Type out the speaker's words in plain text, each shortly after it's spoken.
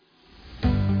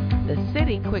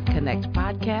City Quick Connect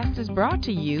podcast is brought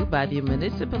to you by the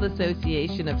Municipal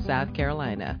Association of South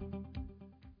Carolina.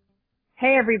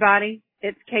 Hey everybody,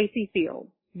 it's Casey Field,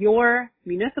 your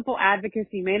Municipal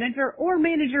Advocacy Manager or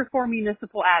Manager for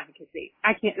Municipal Advocacy.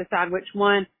 I can't decide which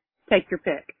one. Take your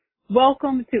pick.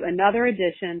 Welcome to another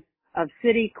edition of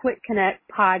City Quick Connect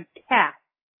podcast.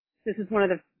 This is one of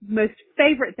the most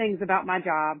favorite things about my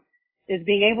job is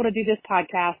being able to do this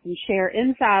podcast and share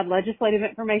inside legislative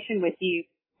information with you,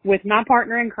 with my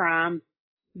partner in crime,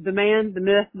 the man, the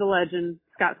myth, the legend,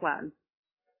 Scott Slatton.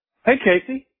 Hey,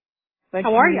 Casey.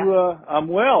 How are you? I'm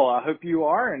well. I hope you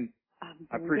are, and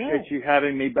I appreciate good. you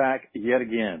having me back yet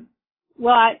again.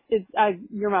 Well,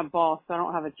 you're my boss, so I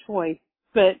don't have a choice.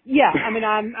 But yeah, I mean,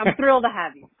 I'm thrilled to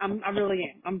have you. I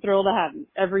really am. I'm thrilled to have you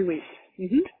every week.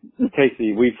 Mm-hmm.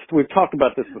 Casey, we've talked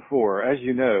about this before, as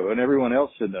you know, and everyone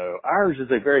else should know. Ours is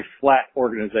a very flat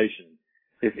organization.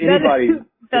 If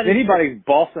anybody's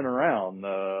bossing around,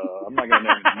 I'm not going to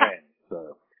name his name.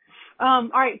 So. All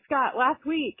right, Scott. Last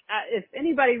week, if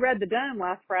anybody read the Dome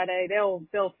last Friday,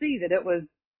 they'll see that it was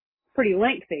pretty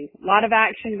lengthy. A lot of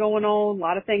action going on, a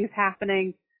lot of things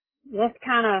happening. Let's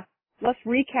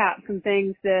recap some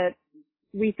things that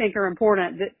we think are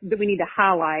important that we need to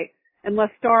highlight. And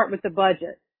let's start with the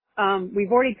budget.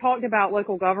 We've already talked about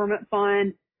local government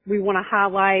fund. We want to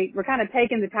highlight, we're kind of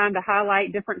taking the time to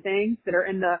highlight different things that are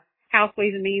in the House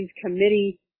Ways and Means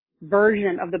Committee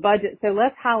version of the budget. So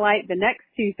let's highlight the next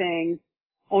two things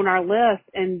on our list.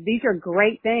 And these are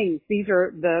great things. These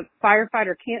are the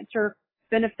firefighter cancer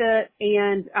benefit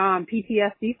and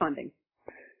PTSD funding.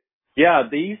 Yeah,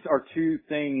 these are two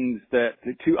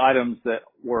items that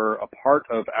were a part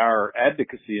of our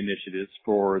advocacy initiatives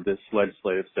for this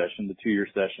legislative session, the 2-year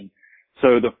session.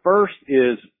 So the first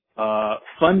is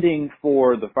funding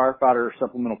for the firefighter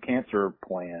supplemental cancer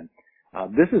plan.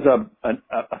 This is a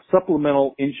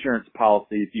supplemental insurance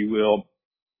policy, if you will,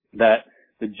 that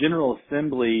the General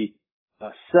Assembly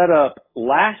set up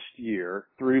last year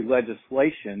through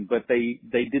legislation, but they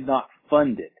did not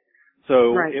fund it.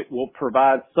 So right. It will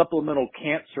provide supplemental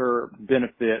cancer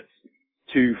benefits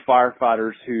to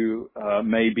firefighters who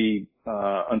may be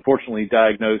unfortunately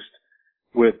diagnosed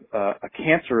with a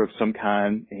cancer of some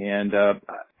kind and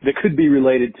that could be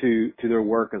related to their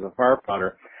work as a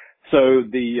firefighter. So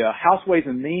the House Ways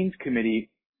and Means Committee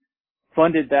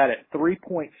funded that at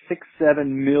 $3.67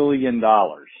 million.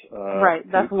 Right,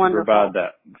 that's to wonderful. Provide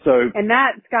that. And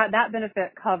that, Scott, that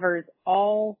benefit covers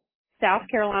all South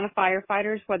Carolina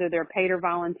firefighters, whether they're paid or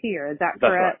volunteer. Is that correct?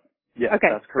 That's right. Yeah, okay,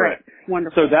 that's correct. Great.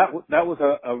 Wonderful. So that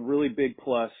was a really big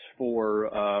plus for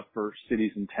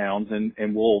cities and towns, and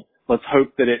let's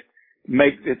hope that it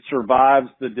survives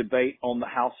the debate on the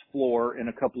House floor in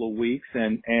a couple of weeks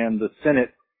and the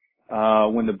Senate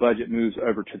when the budget moves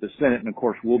over to the Senate, and of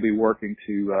course we'll be working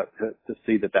to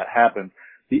see that happens.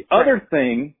 The other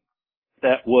thing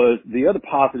that was the other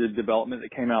positive development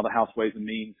that came out of the House Ways and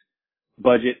Means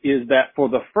budget is that for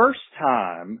the first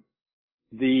time,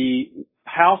 the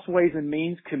House Ways and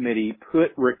Means Committee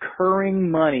put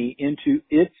recurring money into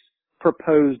its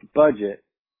proposed budget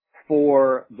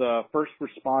for the first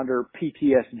responder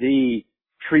PTSD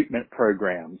treatment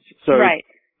programs. So right.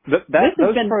 This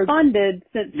has been funded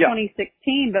since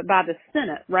 2016, but by the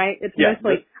Senate, right? It's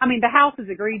mostly, the House has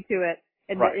agreed to it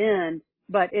at the end,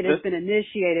 but it has been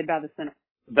initiated by the Senate.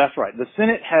 That's right. The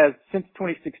Senate has, since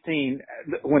 2016,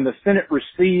 when the Senate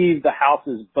received the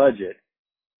House's budget,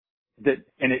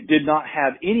 and it did not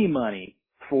have any money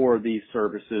for these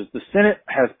services, the Senate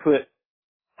has put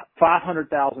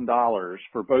 $500,000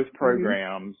 for both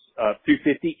programs,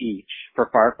 $250 each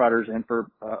for firefighters and for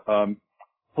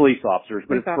police officers,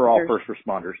 but it's for all first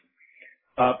responders.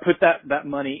 Put that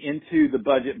money into the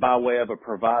budget by way of a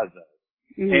proviso.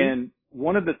 Mm-hmm. And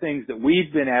one of the things that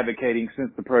we've been advocating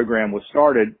since the program was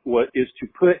started is to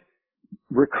put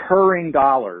recurring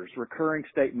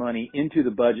state money into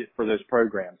the budget for those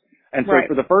programs. And so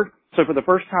for the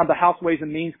first time, the House Ways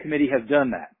and Means Committee has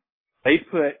done that. They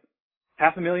put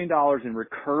 $500,000 in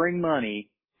recurring money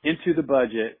into the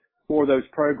budget for those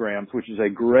programs, which is a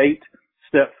great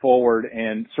step forward.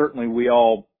 And certainly we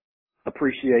all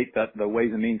appreciate that the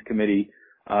Ways and Means Committee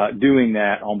doing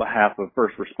that on behalf of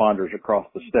first responders across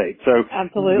the state. So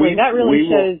absolutely, that really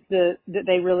shows that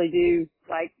they really do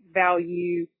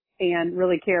value and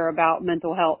really care about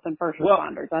mental health and first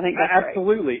responders. I think that's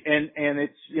absolutely, great. And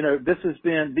it's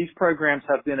these programs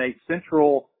have been a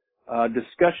central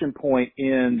discussion point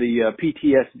in the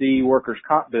PTSD workers'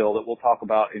 comp bill that we'll talk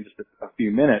about in just a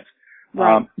few minutes.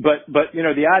 Right. But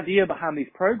the idea behind these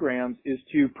programs is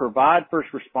to provide first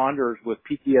responders with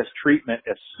PTSD treatment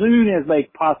as soon as they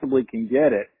possibly can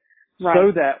get it,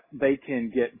 so that they can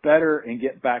get better and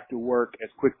get back to work as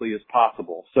quickly as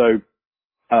possible. So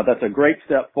that's a great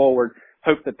step forward.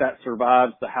 Hope that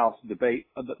survives the House debate,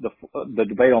 the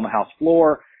debate on the House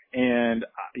floor, and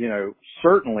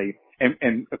certainly,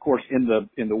 and of course in the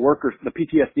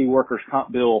PTSD workers'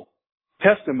 comp bill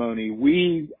testimony,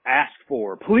 we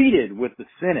pleaded with the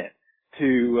Senate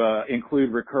to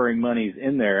include recurring monies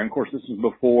in there. And of course, this is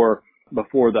before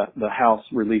the House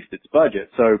released its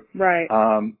budget. So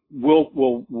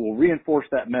we'll reinforce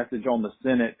that message on the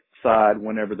Senate side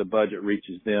whenever the budget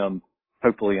reaches them,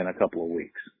 hopefully in a couple of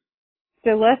weeks.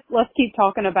 So let's keep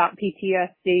talking about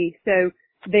PTSD. So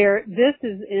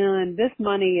this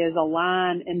money is a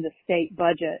line in the state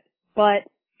budget, but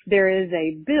there is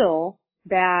a bill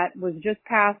that was just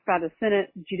passed by the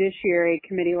Senate Judiciary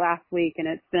Committee last week, and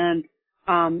it's been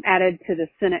added to the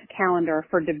Senate calendar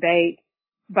for debate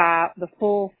by the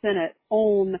full Senate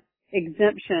on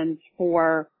exemptions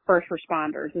for first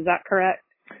responders. Is that correct?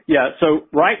 Yeah. So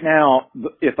right now,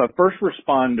 if a first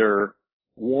responder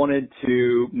wanted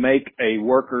to make a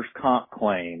workers' comp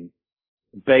claim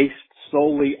based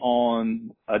solely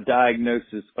on a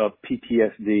diagnosis of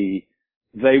PTSD,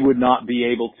 they would not be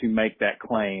able to make that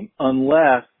claim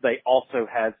unless they also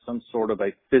had some sort of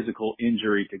a physical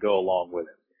injury to go along with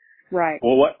it. Right.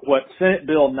 Well, what Senate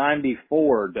Bill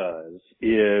 94 does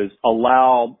is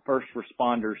allow first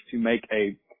responders to make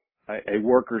a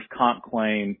workers' comp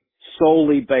claim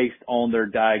solely based on their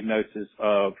diagnosis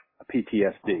of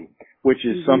PTSD, which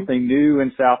is something new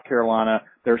in South Carolina.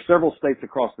 There are several states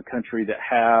across the country that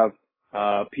have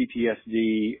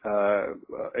PTSD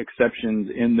exceptions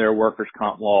in their workers'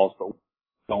 comp laws, but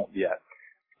don't yet.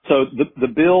 So the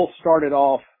bill started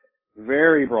off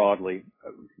very broadly.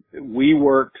 We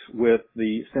worked with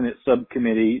the Senate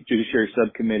Judiciary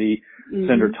Subcommittee.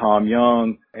 Senator Tom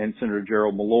Young and Senator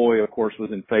Gerald Malloy, of course,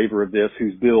 was in favor of this,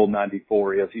 whose Bill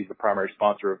 94 is. He's the primary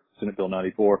sponsor of Senate Bill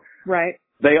 94. Right.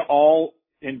 They all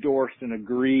endorsed and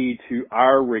agreed to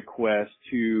our request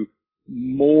to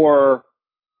more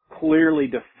clearly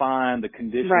define the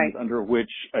conditions under which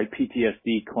a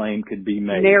PTSD claim could be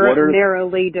made.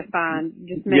 Narrowly defined.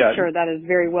 Just make sure that is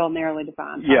very well narrowly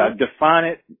defined. Yeah, define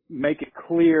it, make it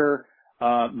clear,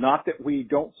 not that we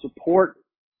don't support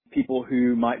people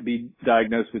who might be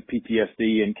diagnosed with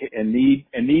PTSD and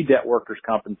need that workers'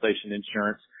 compensation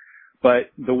insurance,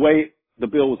 but the way the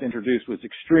bill was introduced was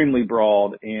extremely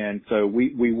broad, and so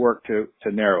we worked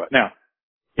to narrow it. Now,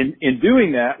 in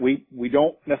doing that, we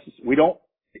don't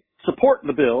support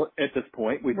the bill at this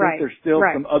point. We think there's still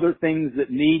some other things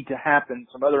that need to happen,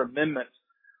 some other amendments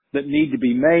that need to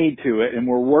be made to it, and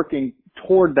we're working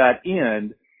toward that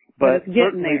end. But it's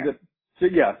getting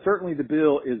there. Certainly the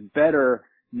bill is better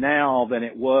now than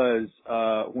it was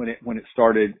when it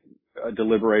started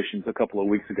deliberations a couple of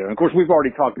weeks ago. And of course, we've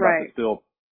already talked about this bill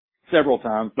several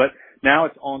times, but now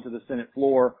it's on to the Senate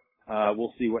floor.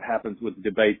 We'll see what happens with the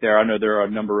debate there. I know there are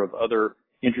a number of other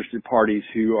interested parties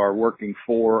who are working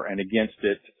for and against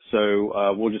it,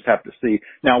 so we'll just have to see.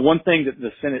 Now, one thing that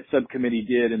the Senate subcommittee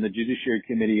did and the Judiciary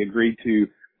Committee agreed to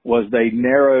was they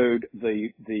narrowed the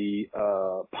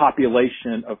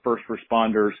population of first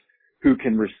responders who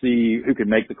can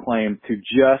make the claim to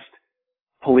just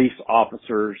police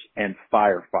officers and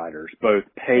firefighters, both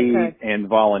paid and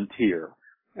volunteer.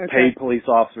 Paid police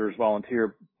officers,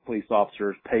 volunteer police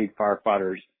officers, paid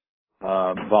firefighters,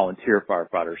 volunteer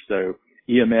firefighters. So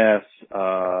EMS,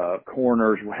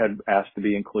 coroners had asked to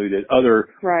be included. Other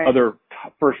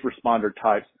first responder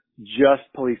types, just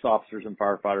police officers and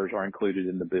firefighters are included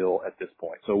in the bill at this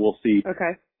point. So we'll see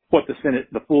what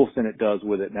the full Senate does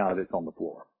with it now that it's on the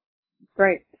floor.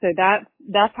 Great. So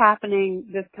that's happening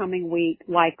this coming week,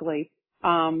 likely.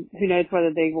 Who knows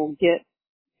whether they will get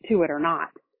to it or not.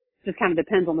 Just kind of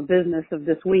depends on the business of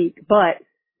this week, but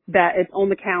that it's on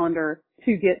the calendar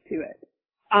to get to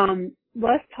it.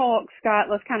 Let's talk, Scott,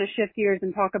 let's kind of shift gears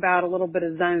and talk about a little bit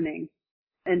of zoning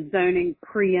and zoning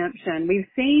preemption. We've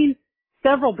seen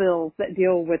several bills that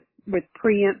deal with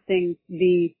preempting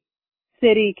the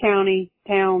city, county,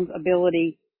 town's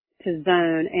ability to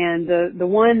zone. And the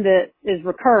one that is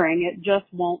recurring, it just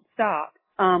won't stop,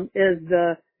 is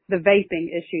the vaping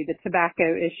issue, the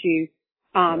tobacco issue,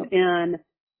 in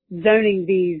zoning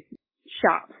these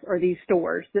shops or these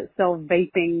stores that sell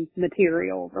vaping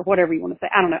materials or whatever you want to say.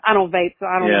 I don't know. I don't vape, so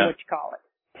I don't know what you call it.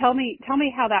 Tell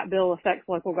me how that bill affects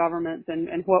local governments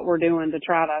and what we're doing to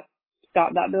try to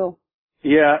stop that bill.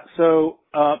 Yeah. So,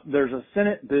 there's a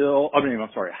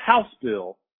House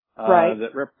bill,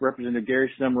 that Representative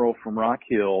Gary Semrell from Rock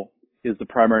Hill is the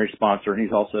primary sponsor, and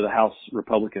he's also the House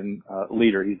Republican,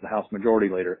 leader. He's the House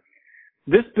Majority Leader.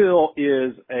 This bill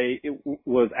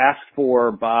was asked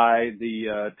for by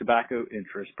the tobacco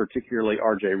interests, particularly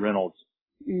R.J. Reynolds.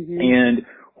 Mm-hmm. And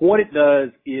what it does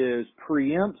is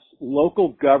preempts local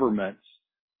governments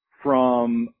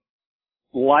from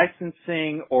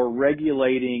licensing or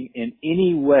regulating in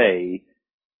any way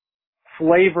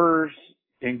flavors,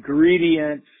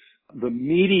 ingredients, the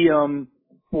medium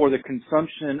for the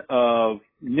consumption of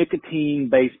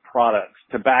nicotine-based products,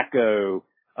 tobacco,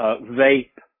 vaping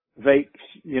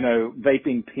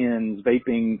pens,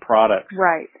 vaping products.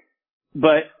 Right.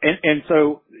 But, and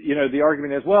so, the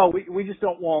argument is, well, we just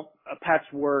don't want a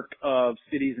patchwork of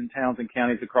cities and towns and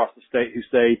counties across the state who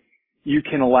say you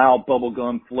can allow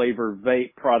bubblegum flavored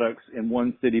vape products in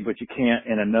one city, but you can't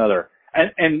in another.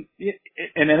 And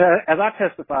as I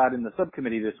testified in the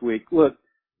subcommittee this week, look,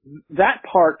 that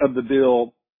part of the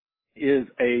bill is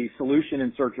a solution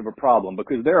in search of a problem,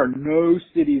 because there are no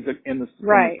cities in the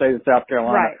state of South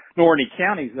Carolina, nor any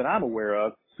counties that I'm aware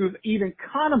of, who've even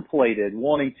contemplated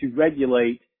wanting to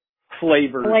regulate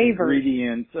flavors.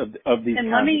 Ingredients of these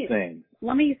kinds of things.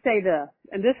 Let me say this,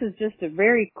 and this is just a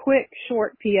very quick,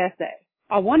 short PSA.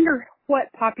 I wonder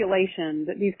what population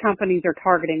that these companies are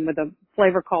targeting with a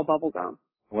flavor called bubblegum.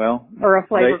 Well, or a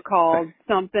flavor called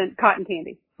something cotton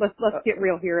candy. Let's get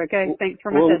real here, okay? Thanks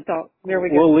for my TED talk. There we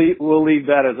go. We'll leave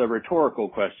that as a rhetorical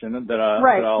question that I'll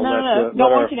Don't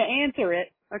want you to answer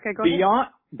it. Okay, go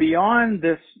ahead. Beyond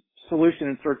this solution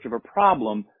in search of a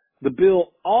problem, the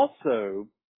bill also,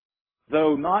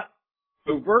 though not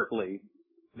overtly,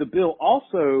 the bill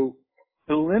also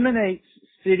eliminates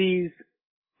cities,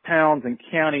 towns, and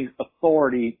counties'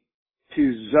 authority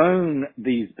to zone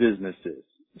these businesses.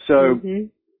 So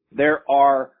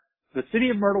the city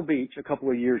of Myrtle Beach a couple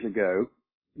of years ago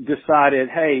decided,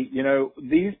 hey,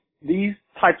 these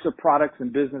types of products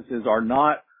and businesses are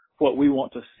not what we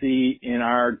want to see in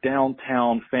our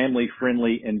downtown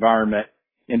family-friendly environment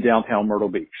in downtown Myrtle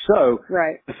Beach. So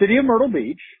the city of Myrtle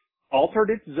Beach altered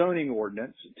its zoning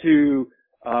ordinance to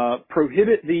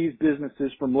prohibit these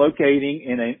businesses from locating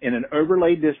in an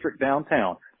overlay district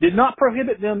downtown. Did not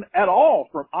prohibit them at all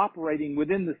from operating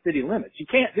within the city limits. You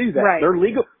can't do that.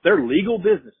 They're legal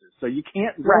businesses, so you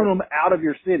can't zone them out of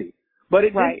your city. But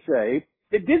it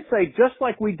did say just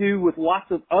like we do with lots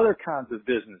of other kinds of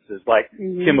businesses, like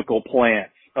chemical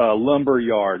plants, lumber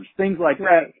yards, things like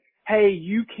that. Hey,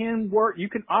 you can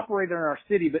operate in our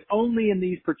city, but only in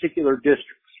these particular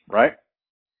districts, right?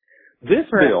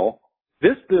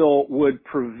 This bill would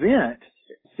prevent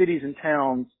cities and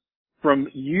towns from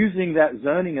using that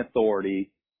zoning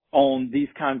authority on these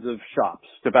kinds of shops,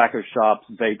 tobacco shops,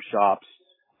 vape shops,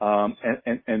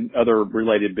 and other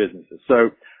related businesses. So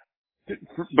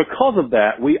because of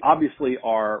that, we obviously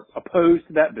are opposed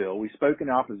to that bill. We spoke in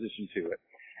opposition to it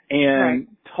and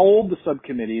told the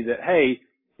subcommittee that, hey,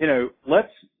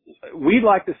 we'd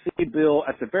like to see a bill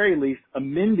at the very least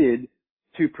amended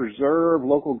to preserve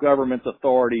local government's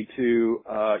authority to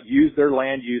use their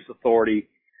land use authority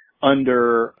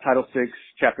under Title VI,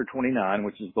 Chapter 29,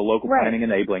 which is the Local Planning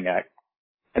Enabling Act.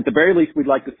 At the very least, we'd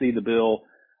like to see the bill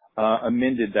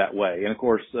amended that way. And of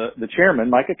course, the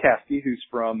chairman, Micah Caskey, who's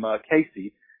from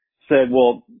Casey, said,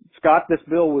 well, Scott, this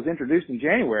bill was introduced in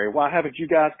January. Why haven't you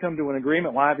guys come to an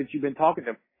agreement? Why haven't you been talking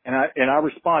to them? And I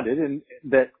responded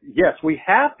that yes, we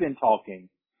have been talking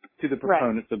to the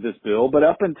proponents of this bill, but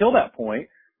up until that point,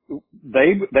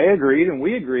 they agreed and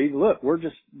we agreed. Look,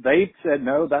 they said,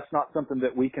 no, that's not something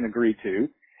that we can agree to.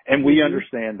 And we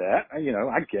understand that. I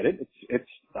get it.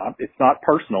 It's not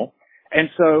personal. And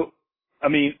so, I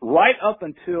mean, right up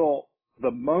until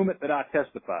the moment that I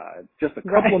testified, just a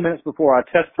couple of minutes before I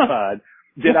testified,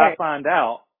 did I find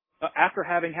out, after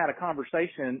having had a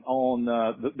conversation on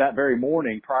that very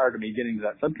morning prior to me getting to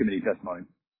that subcommittee testimony,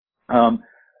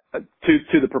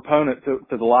 to the proponent, to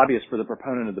the lobbyist for the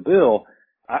proponent of the bill,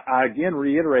 I again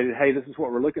reiterated, hey, this is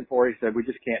what we're looking for. He said, we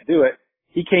just can't do it.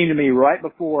 He came to me right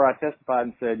before I testified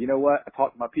and said, you know what? I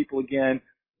talked to my people again.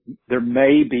 There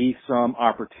may be some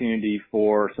opportunity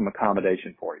for some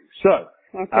accommodation for you. So,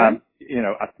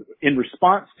 in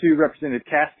response to Representative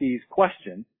Caskey's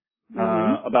question,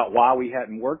 about why we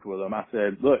hadn't worked with them, I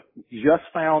said, look, just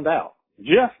found out.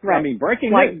 I mean,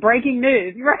 breaking news. Breaking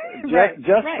news.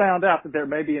 Found out that there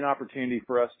may be an opportunity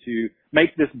for us to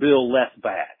make this bill less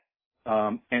bad.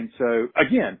 And so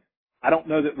again, I don't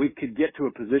know that we could get to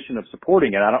a position of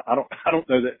supporting it. I don't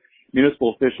know that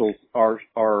municipal officials are,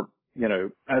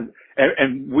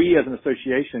 and we as an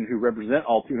association who represent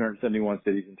all 271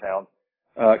 cities and towns,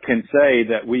 can say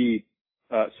that we,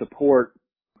 support,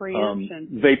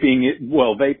 vaping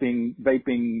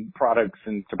products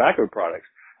and tobacco products.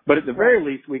 But at the very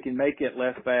least, we can make it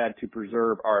less bad to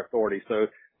preserve our authority. So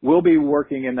we'll be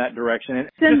working in that direction. And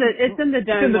it's in the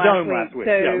dome last week.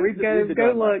 So yeah, read the go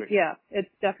dome look. last week. Yeah, it's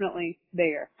definitely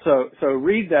there. So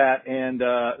read that and,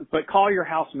 but call your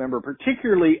House member,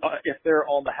 particularly if they're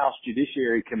on the House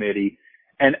Judiciary Committee,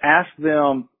 and ask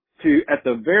them to, at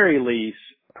the very least,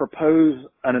 propose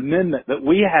an amendment that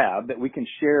we have that we can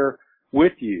share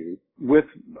with you, with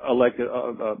elected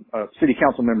city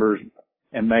council members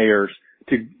and mayors,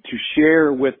 to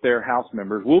share with their House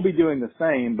members. We'll be doing the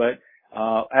same, but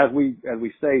as we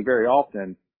say very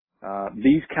often,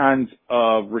 these kinds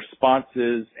of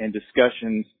responses and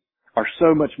discussions are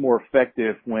so much more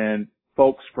effective when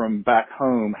folks from back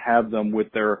home have them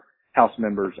with their House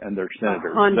members and their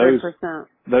senators. 100%.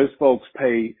 Those folks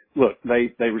they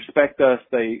respect us,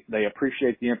 they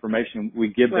appreciate the information we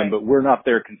give them, but we're not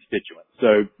their constituents.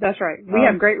 So that's right. We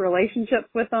have great relationships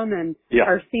with them and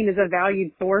are seen as a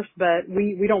valued source, but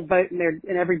we don't vote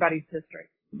in everybody's district.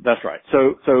 That's right.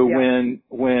 So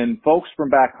when folks from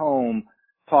back home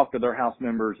talk to their House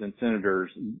members and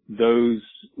senators, those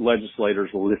legislators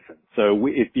will listen. So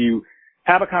if you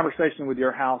have a conversation with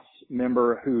your House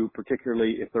member who,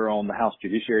 particularly if they're on the House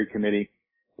Judiciary Committee,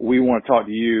 we want to talk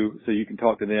to you so you can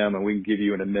talk to them and we can give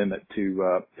you an amendment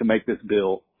to make this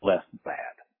bill less bad.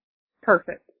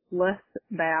 Perfect. Less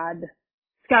bad.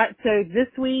 Scott, so this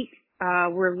week,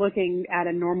 we're looking at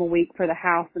a normal week for the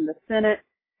House and the Senate.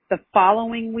 The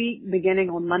following week, beginning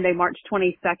on Monday, March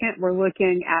 22nd, we're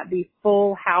looking at the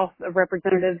full House of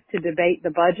Representatives to debate the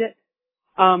budget.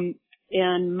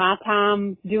 In my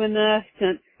time doing this,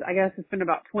 since I guess it's been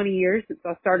about 20 years since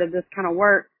I started this kind of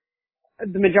work,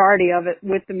 the majority of it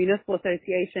with the Municipal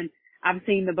Association, I've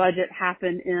seen the budget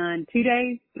happen in 2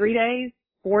 days, 3 days,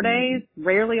 4 days,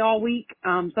 rarely all week.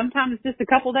 Sometimes just a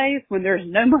couple days when there's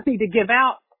no money to give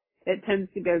out. It tends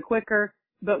to go quicker,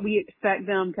 but we expect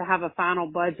them to have a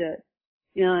final budget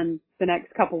in the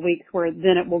next couple weeks where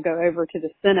then it will go over to the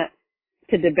Senate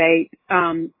to debate.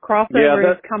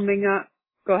 Crossover is coming up.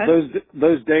 Go ahead.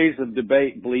 Those days of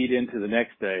debate bleed into the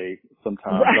next day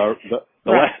sometimes.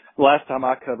 Right. The last time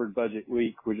I covered Budget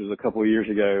Week, which was a couple of years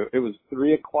ago, it was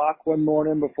 3:00 one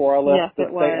morning before I left the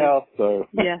State House. So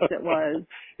yes, it was.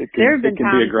 There have been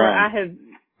times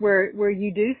where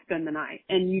you do spend the night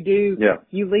and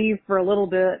you leave for a little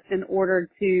bit in order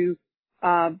to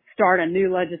start a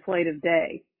new legislative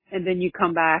day, and then you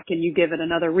come back and you give it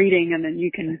another reading, and then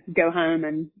you can go home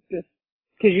and just.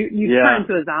 Because you turn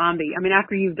into a zombie. I mean,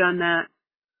 after you've done that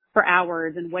for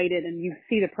hours and waited and you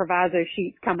see the proviso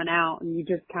sheets coming out and you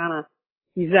just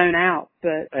you zone out.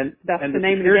 But that's the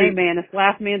name of the game, man. It's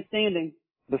last man standing.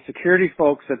 The security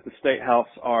folks at the State House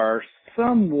are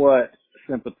somewhat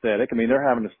sympathetic. I mean, they're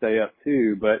having to stay up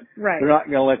too, but they're not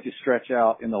going to let you stretch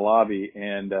out in the lobby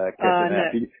and catch a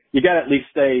nap. No. You got to at least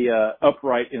stay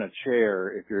upright in a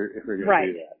chair if you're going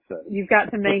to do that. So. You've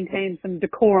got to maintain some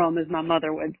decorum, as my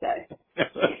mother would say.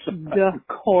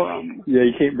 Decorum. Yeah,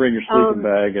 you can't bring your sleeping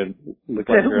bag and look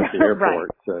like you're at the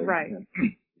airport. Right.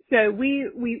 So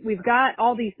we've got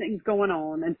all these things going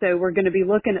on, and so we're going to be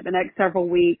looking at the next several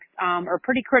weeks are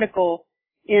pretty critical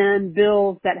in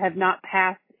bills that have not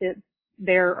passed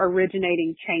their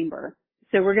originating chamber.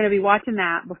 So we're going to be watching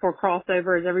that before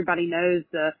crossover. As everybody knows,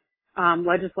 the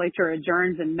legislature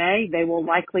adjourns in May. They will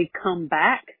likely come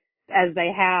back, as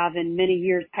they have in many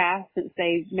years past since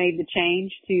they made the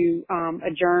change to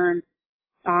adjourn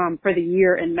for the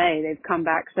year in May. They've come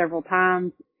back several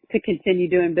times to continue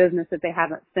doing business if they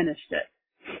haven't finished it.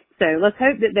 So let's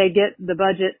hope that they get the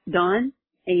budget done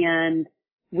and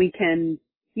we can,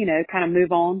 kind of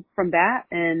move on from that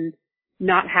and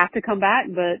not have to come back,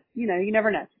 but you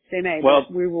never know. They may. Well,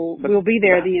 we'll be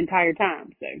there the entire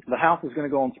time. So the House is going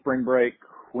to go on spring break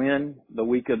when? The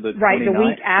week of the 29th? Right, the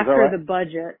week after the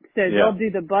budget. So Yeah. they'll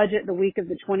do the budget the week of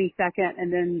the 22nd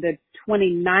and then the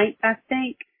 29th, I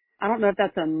think. I don't know if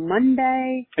that's a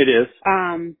Monday. It is.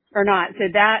 Or not. So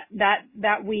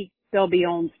that week they'll be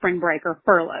on spring break or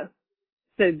furlough.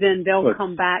 So then they'll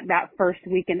come back that first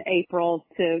week in April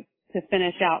to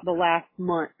finish out the last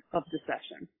month of the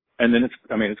session. And then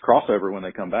it's crossover when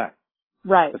they come back.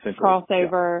 Right.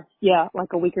 Crossover,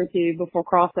 like a week or two before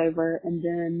crossover. And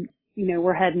then,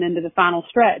 we're heading into the final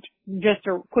stretch. Just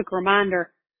a quick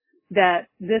reminder that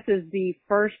this is the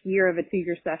first year of a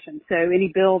 2-year session. So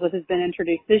any bill that has been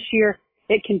introduced this year,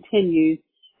 it continues.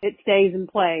 It stays in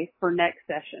play for next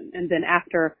session. And then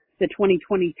after the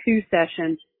 2022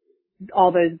 session,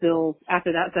 all those bills,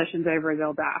 after that session's over,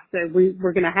 they'll die. So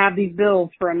we're going to have these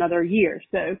bills for another year.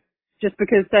 So just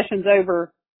because session's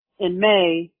over in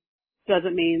May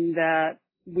doesn't mean that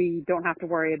we don't have to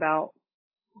worry about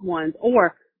ones.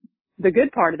 Or the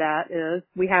good part of that is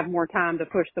we have more time to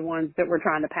push the ones that we're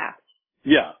trying to pass.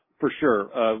 Yeah, for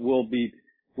sure. We'll be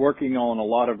working on a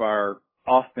lot of our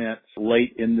offense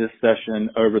late in this session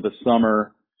over the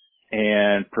summer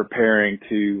and preparing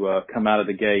to come out of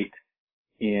the gate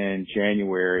in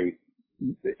January.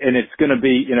 And it's going to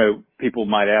be, people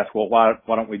might ask, well, why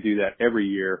don't we do that every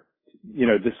year?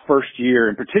 This first year,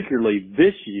 and particularly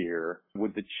this year,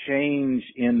 with the change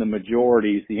in the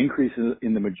majorities, the increase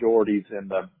in the majorities in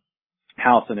the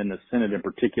House and in the Senate in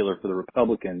particular for the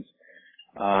Republicans,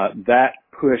 that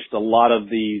pushed a lot of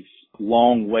these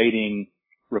long-waiting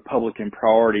Republican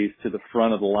priorities to the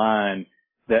front of the line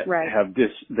that have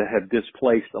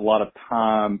displaced a lot of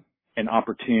time and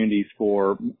opportunities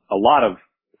for a lot of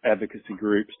advocacy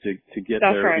groups to get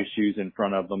their issues in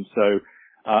front of them. So,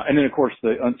 and then of course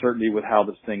the uncertainty with how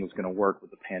this thing was going to work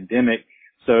with the pandemic.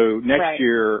 So next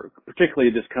year,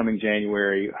 particularly this coming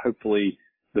January, hopefully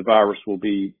the virus will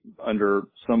be under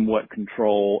somewhat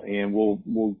control and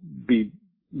we'll be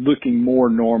looking more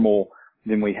normal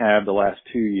than we have the last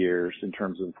 2 years in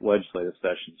terms of legislative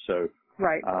sessions. So,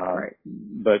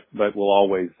 but we'll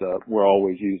always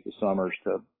use the summers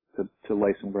to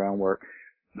lay some groundwork.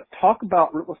 Let's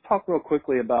talk real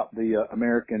quickly about the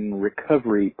American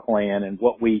Recovery Plan and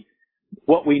what we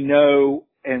know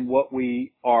and what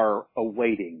we are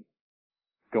awaiting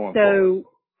going forward.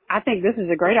 So I think this is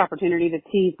a great opportunity to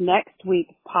tease next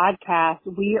week's podcast.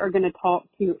 We are going to talk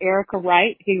to Erica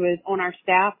Wright, who is on our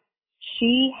staff.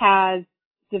 She has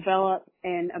developed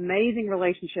an amazing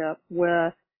relationship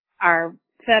with our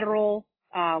federal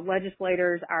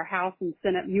legislators, our House and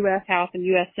Senate, U.S. House and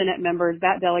U.S. Senate members,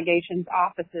 that delegation's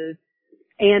offices,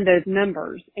 and those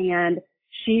members. And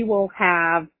she will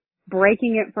have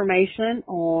breaking information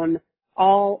on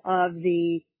all of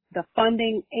the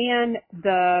funding and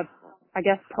the,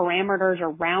 parameters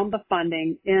around the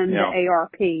funding in the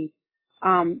ARP,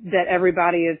 that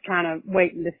everybody is kind of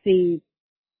waiting to see.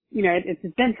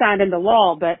 It's been signed into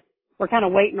law, but we're kind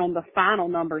of waiting on the final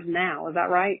numbers now. Is that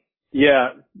right? Yeah.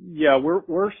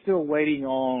 We're still waiting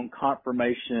on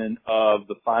confirmation of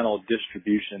the final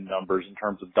distribution numbers in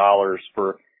terms of dollars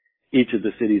for each of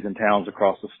the cities and towns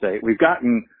across the state. We've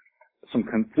gotten some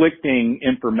conflicting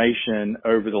information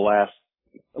over the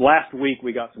last week.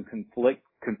 We got some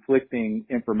conflicting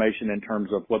information in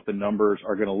terms of what the numbers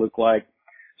are going to look like.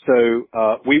 So,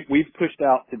 we've pushed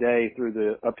out today through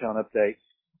the Uptown Update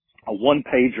a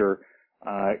one-pager,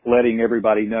 letting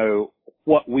everybody know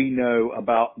what we know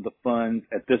about the funds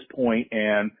at this point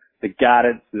and the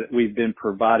guidance that we've been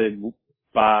provided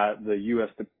by the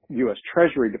U.S.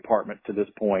 Treasury Department to this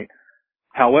point.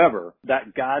 However,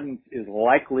 that guidance is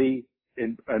likely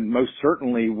and most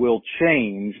certainly will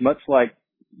change, much like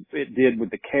it did with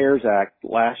the CARES Act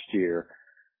last year.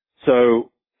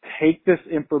 So take this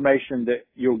information that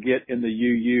you'll get in the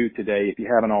UU today, if you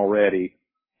haven't already,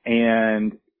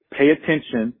 and pay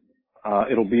attention.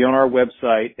 It'll be on our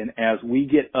website, and as we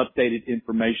get updated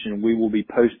information, we will be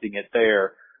posting it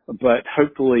there. But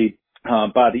hopefully,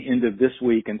 by the end of this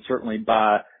week, and certainly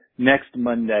by next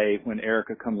Monday when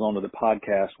Erica comes onto the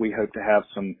podcast, we hope to have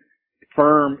some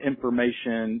firm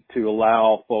information to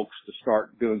allow folks to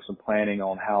start doing some planning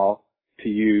on how to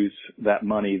use that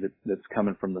money that's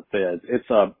coming from the feds.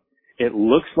 It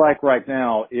looks like right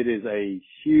now it is a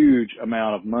huge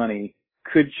amount of money.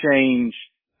 Could change.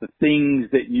 The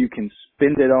things that you can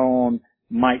spend it on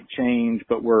might change,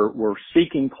 but we're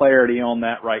seeking clarity on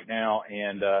that right now.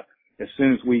 And as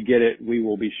soon as we get it, we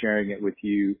will be sharing it with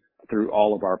you through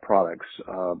all of our products.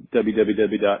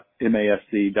 www.masc.sc,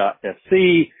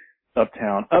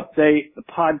 Uptown Update, the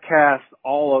podcast,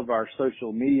 all of our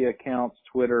social media accounts,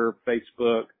 Twitter,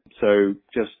 Facebook. So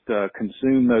just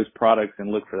consume those products and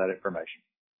look for that information.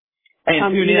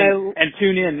 And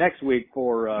tune in next week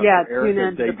for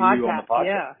Erica's debut on the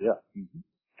podcast. Yeah. Mm-hmm.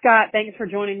 Scott, thanks for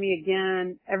joining me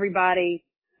again. Everybody,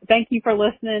 thank you for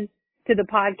listening to the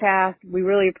podcast. We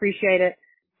really appreciate it.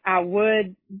 I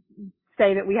would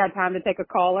say that we had time to take a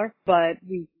caller, but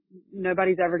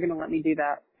nobody's ever going to let me do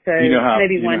that. So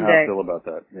maybe one day. I feel about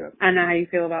that. Yeah. I know how you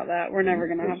feel about that. We're never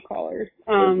going to have callers.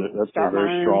 That's a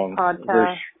very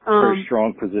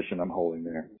strong position I'm holding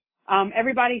there.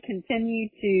 Everybody continue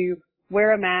to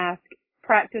wear a mask,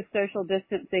 practice social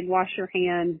distancing, wash your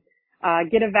hands,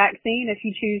 get a vaccine if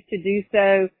you choose to do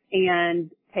so,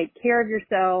 and take care of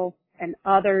yourself and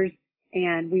others,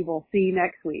 and we will see you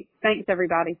next week. Thanks,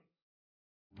 everybody.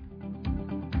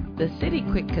 The City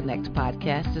Quick Connect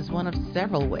podcast is one of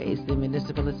several ways the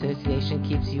Municipal Association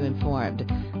keeps you informed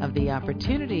of the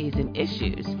opportunities and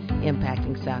issues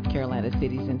impacting South Carolina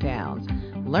cities and towns.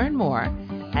 Learn more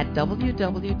at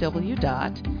www.masc.sc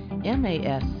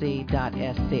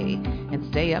and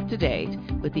stay up to date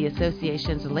with the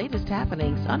association's latest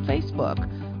happenings on Facebook.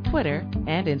 Twitter,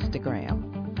 and Instagram.